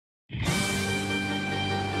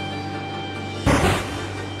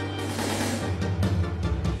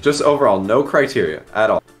Just overall, no criteria at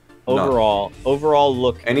all. Overall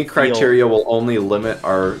look. Any criteria will only limit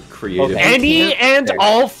our creative. Okay. Any and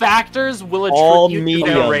all factors will attribute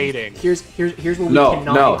to their rating. Here's what we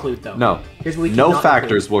cannot include though. No. Here's what we no cannot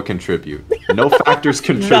factors include. will contribute. No factors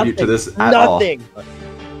contribute to this at all. Nothing.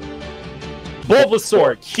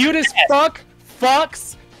 Bulbasaur, cute as fuck,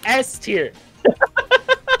 fucks, S tier.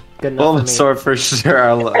 Good enough Bulbasaur for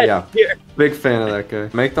sure. Yeah, big fan of that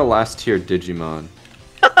guy. Make the last tier Digimon.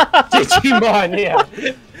 Digimon,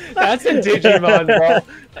 yeah. That's a Digimon, bro.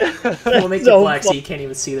 We'll make it black so you can't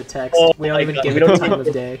even see the text. We don't even give it a time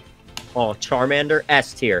of day. Oh, Charmander,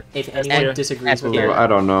 S tier. If anyone disagrees with I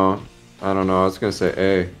don't know. I was gonna say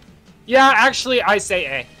A. Yeah, actually, I say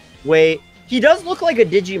A. Wait, he does look like a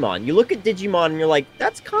Digimon. You look at Digimon and you're like,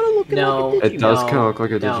 that's kind of looking like a Digimon. It does kind of look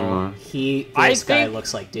like a Digimon. This guy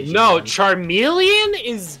looks like Digimon. No, Charmeleon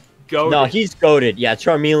is goated. No, he's goated. Yeah,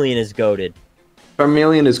 Charmeleon is goated.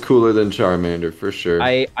 Charmeleon is cooler than Charmander for sure.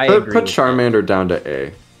 I agree. Put Charmander down to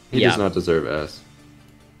A. He does not deserve S.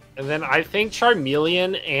 And then I think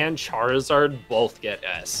Charmeleon and Charizard both get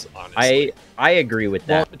S, honestly. I agree with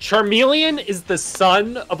that. Well, Charmeleon is the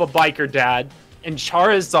son of a biker dad, and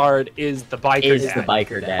Charizard is the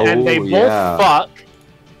biker dad. And they both fuck,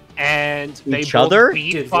 and they both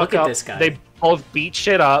beat fuck up. They both beat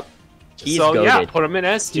shit up. He's so goated. Yeah, put him in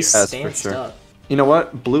S tier. S for sure. You know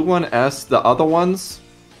what? Blue one S, the other ones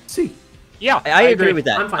C. Yeah, I agree with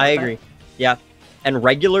that. I agree. Yeah. And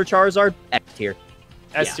regular Charizard, S tier.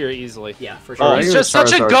 S tier easily. Yeah, for sure. Oh, he's just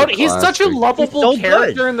such a good. He's such a lovable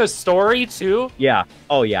character in the story too. Yeah.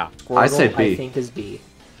 Oh yeah. Squirtle, I say B. I think is B.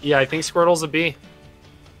 Yeah, I think Squirtle's a B.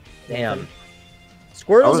 Damn.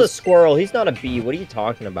 Squirtle's a squirrel. He's not a B. What are you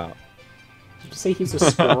talking about? Did you say he's a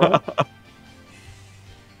squirrel?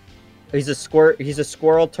 He's a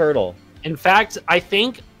squirrel turtle. In fact, I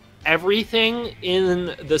think everything in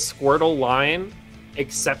the Squirtle line,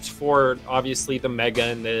 except for obviously the Mega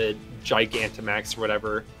and the Gigantamax or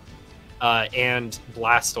whatever, and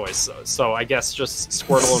Blastoise. So I guess just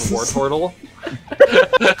Squirtle and Wartortle.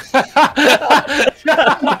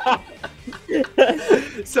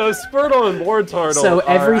 So Squirtle and Wartortle. So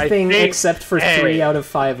everything except for 3 out of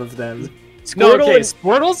 5 of them.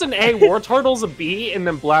 Squirtle's an A, Wartortle's a B, and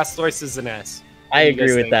then Blastoise is an S. I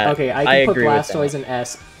agree with that. Okay, I can put Blastoise in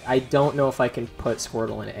S. I don't know if I can put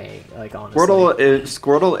Squirtle in A, like, honestly.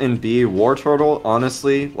 Squirtle in B, Wartortle,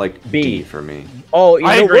 honestly, like, D for me. Oh,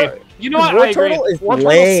 I agree. You know what? I agree.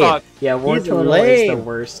 Wartortle sucks. Yeah, Wartortle is the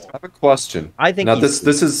worst. I have a question. I think this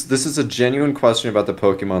is a genuine question about the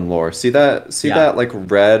Pokemon lore. See that like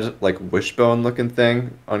red like wishbone looking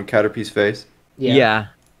thing on Caterpie's face? Yeah.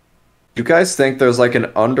 You guys think there's like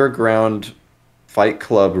an underground Fight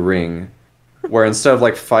Club ring where instead of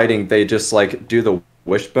like fighting, they just like do the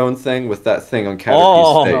wishbone thing with that thing on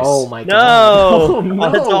Caterpie's face? Oh my god!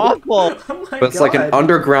 No, that's awful. But it's like an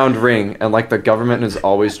underground ring, and like the government is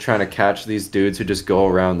always trying to catch these dudes who just go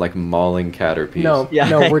around like mauling Caterpies. No,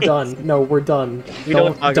 we're done. No, we're done.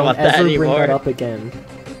 Don't talk about that ever anymore. Bring that up again.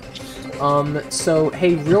 So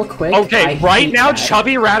hey, real quick. Okay, right now,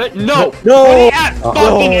 Chubby Rabbit. No, no, put it at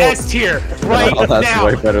fucking S tier. Right that's now.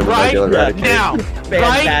 way better than regular right Raticate. now.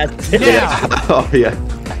 Fantastic. Right now. Oh yeah.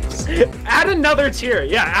 Add another tier.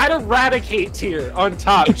 Yeah, add a Raticate tier on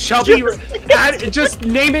top. Chubby. Just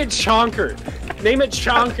name it Chonker. Name it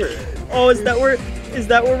Chonker. Oh, is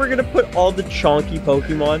that where we're gonna put all the chonky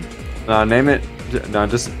Pokemon? No, name it. No,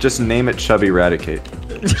 just name it Chubby Raticate.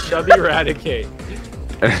 Chubby Raticate.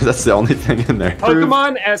 That's the only thing in there.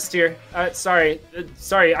 Pokemon S tier. Sorry,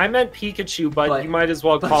 I meant Pikachu, but you might as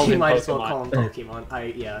well call him Pokemon. You might as well call him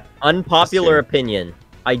Pokemon. Unpopular opinion.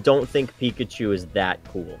 I don't think Pikachu is that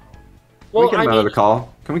cool. Can we get him out of the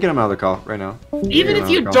call? Can we get him out of the call right now? Even if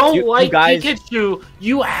you don't like Pikachu,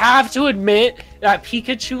 you have to admit that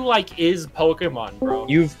Pikachu like is Pokemon, bro.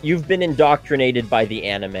 You've been indoctrinated by the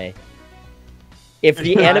anime. If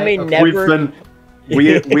the anime never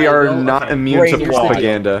we are not immune to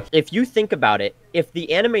propaganda. If you think about it, if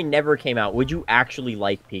the anime never came out, would you actually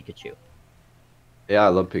like Pikachu? Yeah, I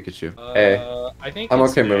love Pikachu. A. I think I'm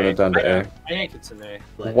okay moving it down to A. I think it's an A.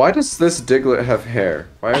 Why does this Diglett have hair?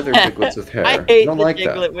 Why are there Diglets with hair? I hate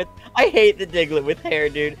the Diglett with hair,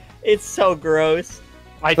 dude. It's so gross.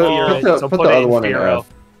 I fear it, so put the other one in F.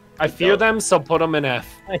 I fear them, so put them in F.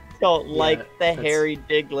 I don't like the hairy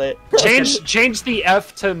Diglett. Change the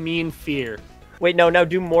F to mean fear. Wait, no, now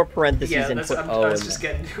do more parentheses and put O. I was just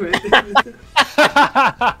getting to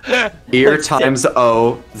it. Ear times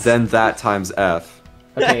O, then that times F.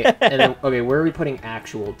 Okay, and then, where are we putting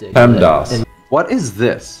actual Diglett? PEMDAS. What is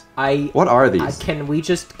this? I. What are these? Can we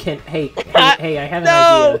just Hey, I have an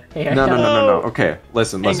No! idea. Hey, I No, have- no, no, no, no. Okay,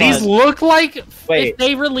 listen, listen. These look like Wait. if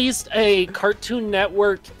they released a Cartoon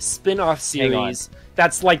Network spin-off series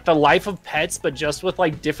that's like the life of pets, but just with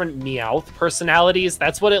like different Meowth personalities.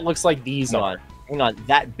 That's what it looks like these Hang are. on. Hang on.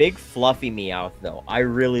 That big fluffy Meowth, though. I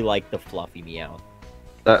really like the fluffy Meowth.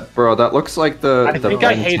 That looks like the I think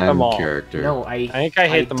I Ben hate 10 them all. character. No, I think I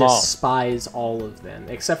hate them all. despise all of them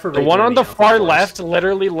except for The one on the Meowth, of far course. left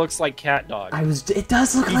literally looks like Cat Dog. It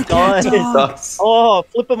does look like does. Cat Dog. Oh,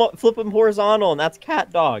 flip him horizontal, and that's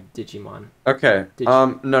Cat Dog. Digimon. Okay. Did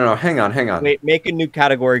No, hang on. Wait, make a new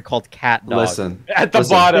category called Cat Dog. Listen. At the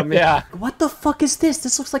bottom, yeah. What the fuck is this?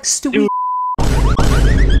 This looks like Stewie.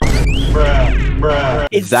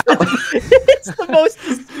 It's, That it's the most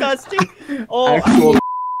disgusting. Oh, actual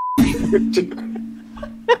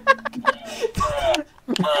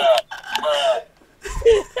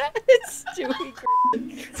it's Stewie.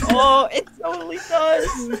 Oh, it totally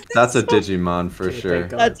does. That's a Digimon for Okay, sure.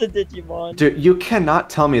 thank God. That's a Digimon. Dude, you cannot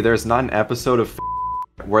tell me there's not an episode of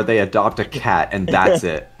where they adopt a cat and that's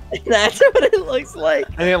it. That's what it looks like.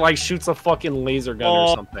 And it like shoots a fucking laser gun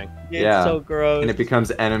Oh. or something. It's Yeah. so gross. And it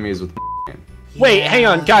becomes enemies with Wait, hang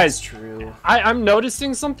on, guys. That's true. I'm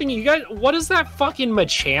noticing something. You guys, what is that fucking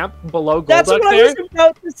Machamp below That's Golduck what I there? was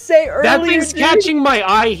about to say earlier. That thing's dude. catching my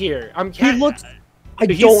eye here. He looks. I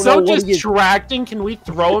He's don't so know what he is. distracting. Can we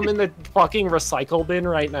throw him in the fucking recycle bin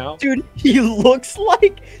right now? Dude, he looks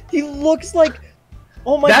like.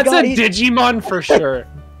 Oh my That's god, a Digimon for sure.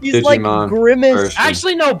 he's like Digimon Grimace. version.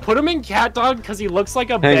 Actually, no. Put him in Cat Dog because he looks like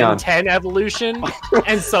a Ben on. 10 evolution,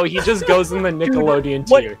 and so he just goes in the Nickelodeon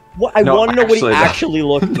What? tier. What? I No, want to know what he actually, that- actually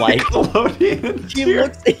looked like. Nickelodeon. He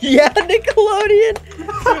looks. Yeah, Nickelodeon.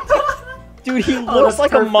 Dude, he looks that's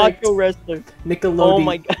like a perfect. macho wrestler. Nickelodeon. Oh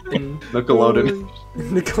my god. Nickelodeon.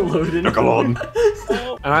 Nickelodeon.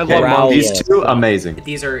 Nickelodeon. And I Okay, love Raul. monkeys. These two, amazing.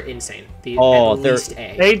 These are insane. Oh, at they're- least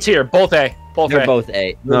A. A tier, both A, both They're A. both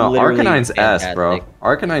A. No, They're literally Arcanine's S, bro. fantastic.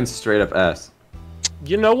 Arcanine's straight up S.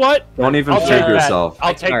 You know what? Don't even I'll fig take that. yourself.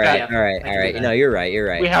 I'll take All right, that. all right, I can all do right. that. No, you're right. You're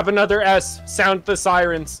right. We have another S. Sound the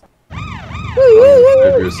sirens. Fig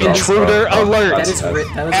yourself, Intruder bro. alert. That is that was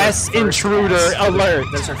our S first intruder S. alert.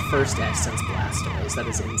 That's our first S since Blastoise. That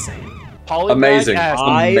is insane. Polybag Amazing. S.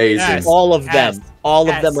 Amazing. S. All of them. S. All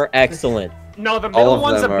of S. them are excellent. No, the All middle of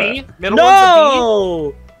one's a them B. Middle one's No.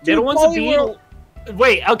 a B. Middle one's a B. Poliwhirl-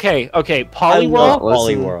 Wait, okay. I Poliwhirl. love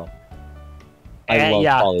Listen. Poliwhirl. I love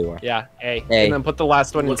yeah. Poliwhirl. Yeah, A. A. And then put the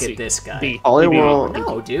last one Look in C. at this guy. B. Poliwhirl.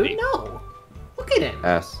 No, dude, no. Look at him.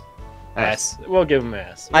 S. S. We'll give him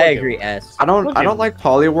S. I We'll give agree. him S. I don't We'll I give don't him- like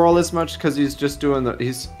Poliwhirl as much because he's just doing the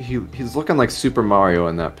he's looking like Super Mario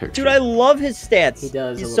in that picture. Dude, I love his stats. He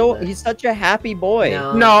does He's a so little bit. he's such a happy boy.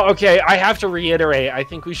 No. No, okay, I have to reiterate. I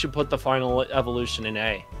think we should put the final evolution in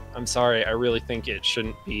A. I'm sorry, I really think it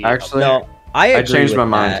shouldn't be. Actually, No, I agree changed my with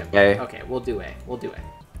mind. that. A. Okay, we'll do A. We'll do A.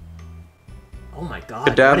 Oh my god.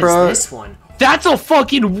 Kadabra. What is this one? That's a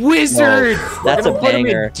fucking wizard. That's I'm a gonna put him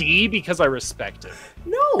banger. in D because I respect him.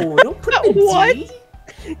 No, don't put him in What? D.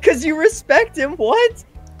 Cause you respect him. What?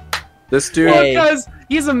 This dude. Well, Hey. because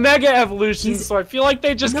he's a mega evolution, He's- so I feel like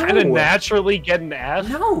they just kind of No. naturally get an F.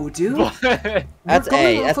 No, dude. But That's We're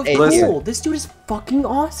going A, off that's of A. cool. Listen. This dude is fucking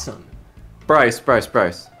awesome. Bryce.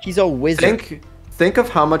 He's a wizard. Think of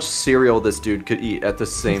how much cereal this dude could eat at the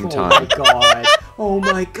same Oh my time. god. Oh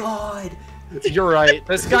my god. you're right.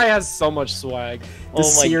 This guy has so much swag. The Oh my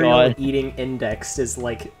cereal god. eating index is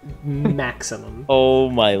like maximum. Oh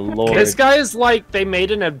my lord. This guy is like they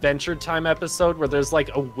made an Adventure Time episode where there's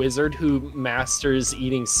like a wizard who masters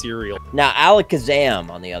eating cereal. Now Alakazam,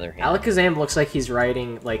 on the other hand. Alakazam looks like he's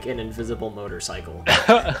riding like an invisible motorcycle.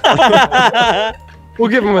 We'll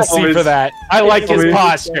give him a C Always- for that. I like his always-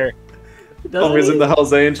 posture. Always in the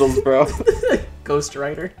Hell's Angels, bro. Ghost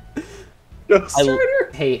Rider. I-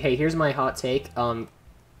 Hey, here's my hot take.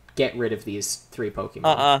 Get rid of these three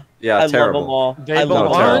Pokemon. Yeah, I terrible. love them all. They I love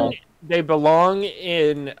them belong. all. They belong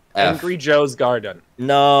in Angry Joe's garden.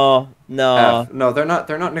 No. F. No, they're not.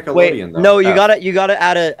 They're not Nickelodeon Wait, though. no, you F. gotta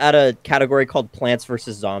add a category called Plants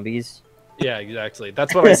vs Zombies. Yeah, exactly.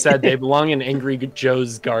 That's what I said. They belong in Angry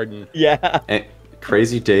Joe's garden. Yeah.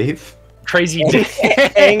 Crazy Dave. Crazy Dave.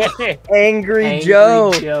 Angry Angry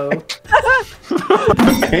Joe.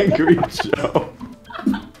 Angry Joe.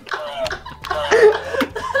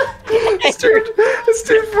 This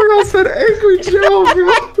dude for real said Angry Joe,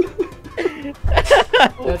 bro.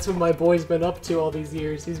 That's what my boy's been up to all these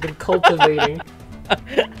years. He's been cultivating.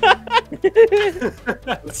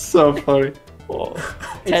 It's so funny.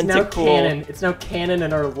 It's now Tentacle. canon. It's now canon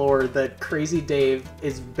in our lore that Crazy Dave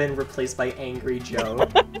has been replaced by Angry Joe.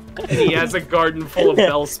 He has a garden full of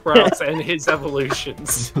bell sprouts and his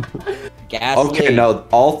evolutions. Okay, no,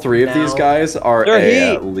 all three of these Now- guys are They're A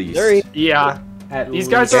heat. at least. They're heat. Yeah, At these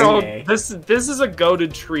guys are all. A. This is a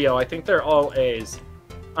goated trio. I think they're all A's.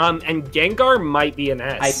 And Gengar might be an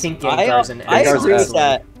S. I think Gengar's an I S. agree with honestly.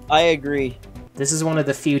 that. I agree. This is one of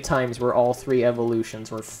the few times where all three evolutions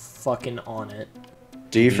were fucking on it.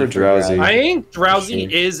 D for Drowsy. I think Drowsy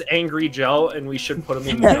Machine. is Angry Joe, and we should put him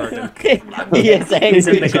in the garden. He is angry. He's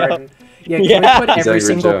in the Joe. garden. Yeah, can Yeah. we put He's every Angry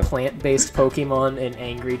single Joe. plant-based Pokemon in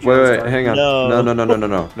Angry Joe's Wait, garden? hang on.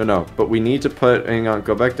 No. No. But we need to put. Hang on,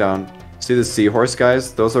 go back down. See the seahorse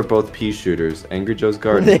guys? Those are both pea shooters. Angry Joe's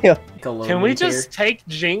garden. Can we just take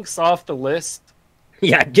Jinx off the list?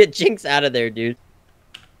 Yeah, get Jinx out of there, dude.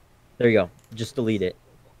 There you go. Just delete it.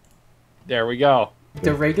 There we go.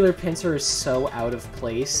 The regular Pinsir is so out of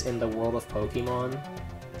place in the world of Pokemon.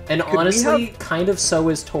 And Could we honestly, have- kind of so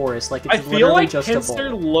is Taurus. Like, it's I feel literally like just a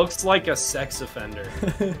Pinsir ball. looks like a sex offender.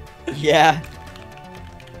 Yeah.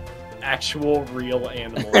 Actual real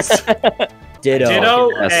animals. Ditto. Ditto.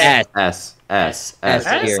 S, Eh. S, S, S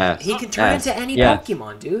S, tier. S. He can turn S. into any Yeah.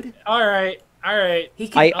 Pokemon, dude. All right. He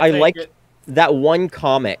can. I I'll take like it. that one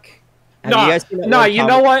comic. Have Nah, you guys seen that nah, one you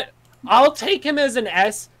comic? know what? I'll take him as an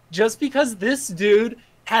S just because this dude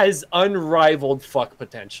has unrivaled fuck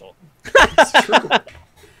potential. It's true.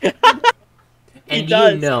 He and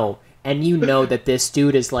does. you know that this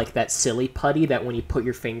dude is like that silly putty that when you put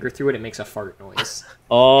your finger through it, it makes a fart noise.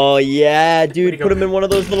 Oh yeah, Way dude. to go. Put him in one of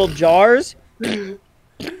those little jars.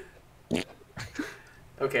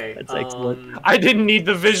 Okay, That's excellent. I didn't need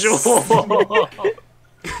the visual.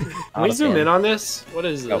 Can Not we a zoom fan. in on this? What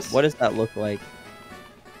is Yo, this? what does that look like?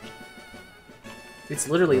 It's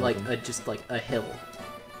literally like just like a hill.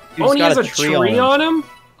 Dude, Oh, and he got has a tree on him?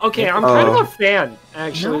 Okay, I'm kind of Oh. a fan,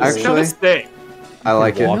 actually. No. This is kind of Actually- sick. I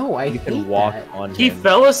like it. Walk- No, I you can hate walk that. on He him.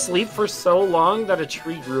 fell asleep for so long that a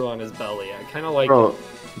tree grew on his belly. I kind of like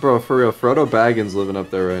it. Bro, for real, Frodo Baggins living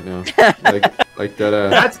up there right now. like that.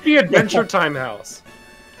 That's the Adventure Time house.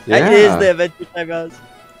 That is the Adventure Time house.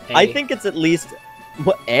 A. I think it's at least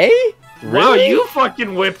what A? Wow, Really? you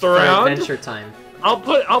fucking whipped for around. Adventure Time. I'll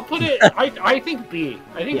put it. I think B.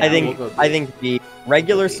 I think Yeah, I think we'll go I B. think B.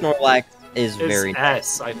 Regular B. Snorlax is it's very.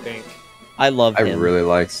 S. I think. I love I him. really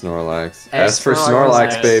like Snorlax. S S for for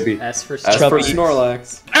Snorlax, Snorlax. baby. S for S for Chubby.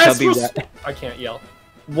 Snorlax. S Chubby for rat. I can't yell.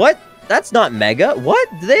 What? That's not Mega. What?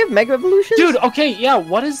 Do they have Mega evolutions? Dude, okay, yeah,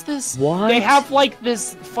 what is this? What? They have like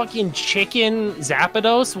this fucking chicken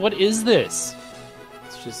Zapdos. What is this?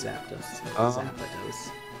 It's just Zapdos. It's not Um,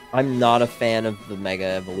 Zapdos. I'm not a fan of the Mega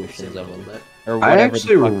evolutions of them. Or I whatever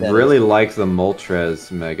actually the fuck that really is. like the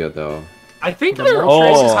Moltres Mega though. I think The they're Moltres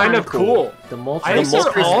all is kind kinda of cool. The Moltres. I think The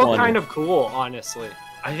they're Moltres all one. kind of cool, honestly.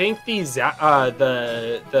 I think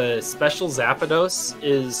the special Zapdos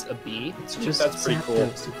is a B. It's just That's pretty cool.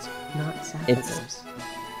 Zapdos. It's not Zapdos.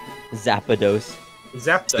 Zapdos.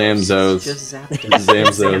 Zapdos. Zamzos. It's just Zapdos.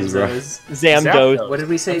 Zamzos, bro. Zamdos. What did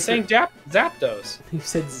we say? I'm saying Zapdos. You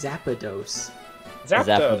said Zapdos.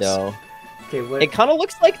 Zapdos. Zapdo. Okay, what? It kind of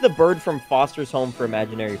looks like the bird from Foster's Home for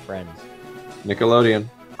Imaginary Friends. Nickelodeon.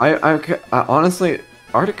 I honestly,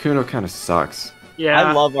 Articuno kind of sucks. Yeah.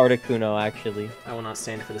 I love Articuno, actually. I will not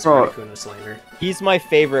stand for this Bro. Articuno slander. He's my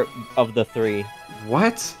favorite of the three.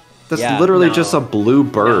 What? That's Yeah. literally No. just a blue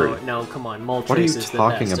bird. No, come on. Moltres What are you is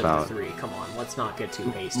talking the best about? of the three. Come on, let's not get too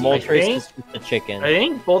hasty. Moltres think- is just a chicken. I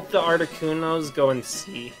think both the Articunos go in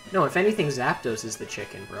C. No, if anything, Zapdos is the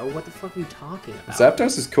chicken, bro. What the fuck are you talking about?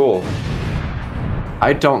 Zapdos is cool.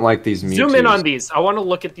 I don't like these Mewtwo's. Zoom in on these. I want to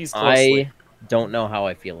look at these closely. I don't know how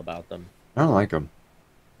I feel about them. I don't like them.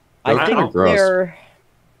 I They're think kinda gross.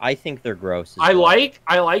 they're gross. as I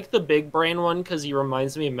well. like the big brain one because he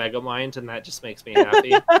reminds me of Megamind, and that just makes me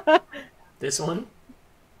happy. This one?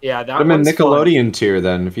 Yeah, that Put him in one's Nickelodeon tier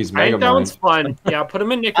then, if he's Fun. I think that one's Megamind. fun. Yeah, put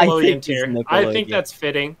him in I Nickelodeon think he's tier. I think Nickelodeon. that's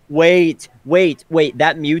fitting. Wait.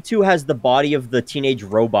 That Mewtwo has the body of the Teenage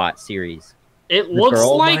Robot series. It looks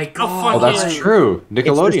girl? like My a God. Oh, fucking. that's true. It's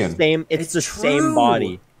Nickelodeon. the same. It's It's the same true.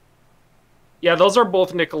 body. Yeah, those are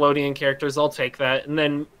both Nickelodeon characters. I'll take that. And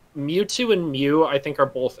then Mewtwo and Mew, I think, are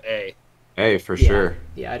both A. Hey, for Yeah. sure.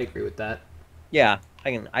 Yeah, I'd agree with that. Yeah,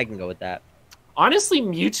 I can go with that. Honestly,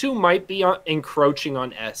 Mewtwo might be encroaching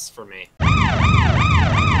on S for me.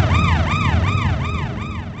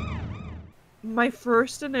 My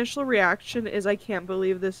first initial reaction is I can't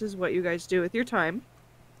believe this is what you guys do with your time.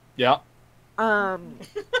 Yeah. Um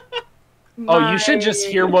Oh, you should just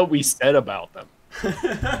hear what we said about them.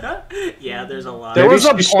 Yeah, there's a lot. There Maybe was a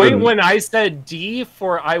she point shouldn't. when I said D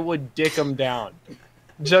for I would dick him down.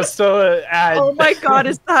 Just so add. Oh my god,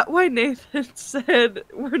 is that why Nathan said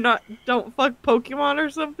don't fuck Pokemon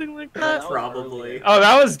or something like that? Probably. Oh,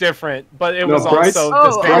 that was different, but it No, was Bryce- also Oh,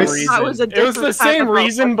 the same Bryce- reason. that was a It was the different time same about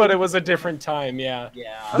reason, but fucking- it was a different time. Yeah.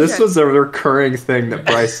 Yeah. This Okay. was a recurring thing that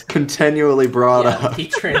Bryce continually brought Yeah, up. he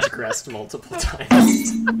transgressed multiple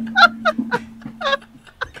times.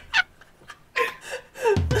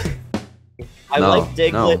 I No, like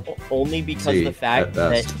Diglett no. only because of C the fact at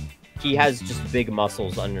best. that he has just big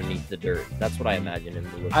muscles underneath the dirt. That's what I imagine him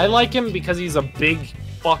to look I like. like him because he's a big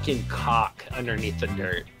fucking cock underneath the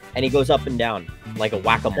dirt. And he goes up and down like a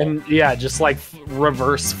whack-a-mole. And yeah, just like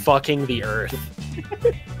reverse fucking the earth.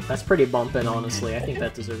 That's pretty bumpin', honestly. I think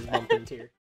that deserves bumpin' tier.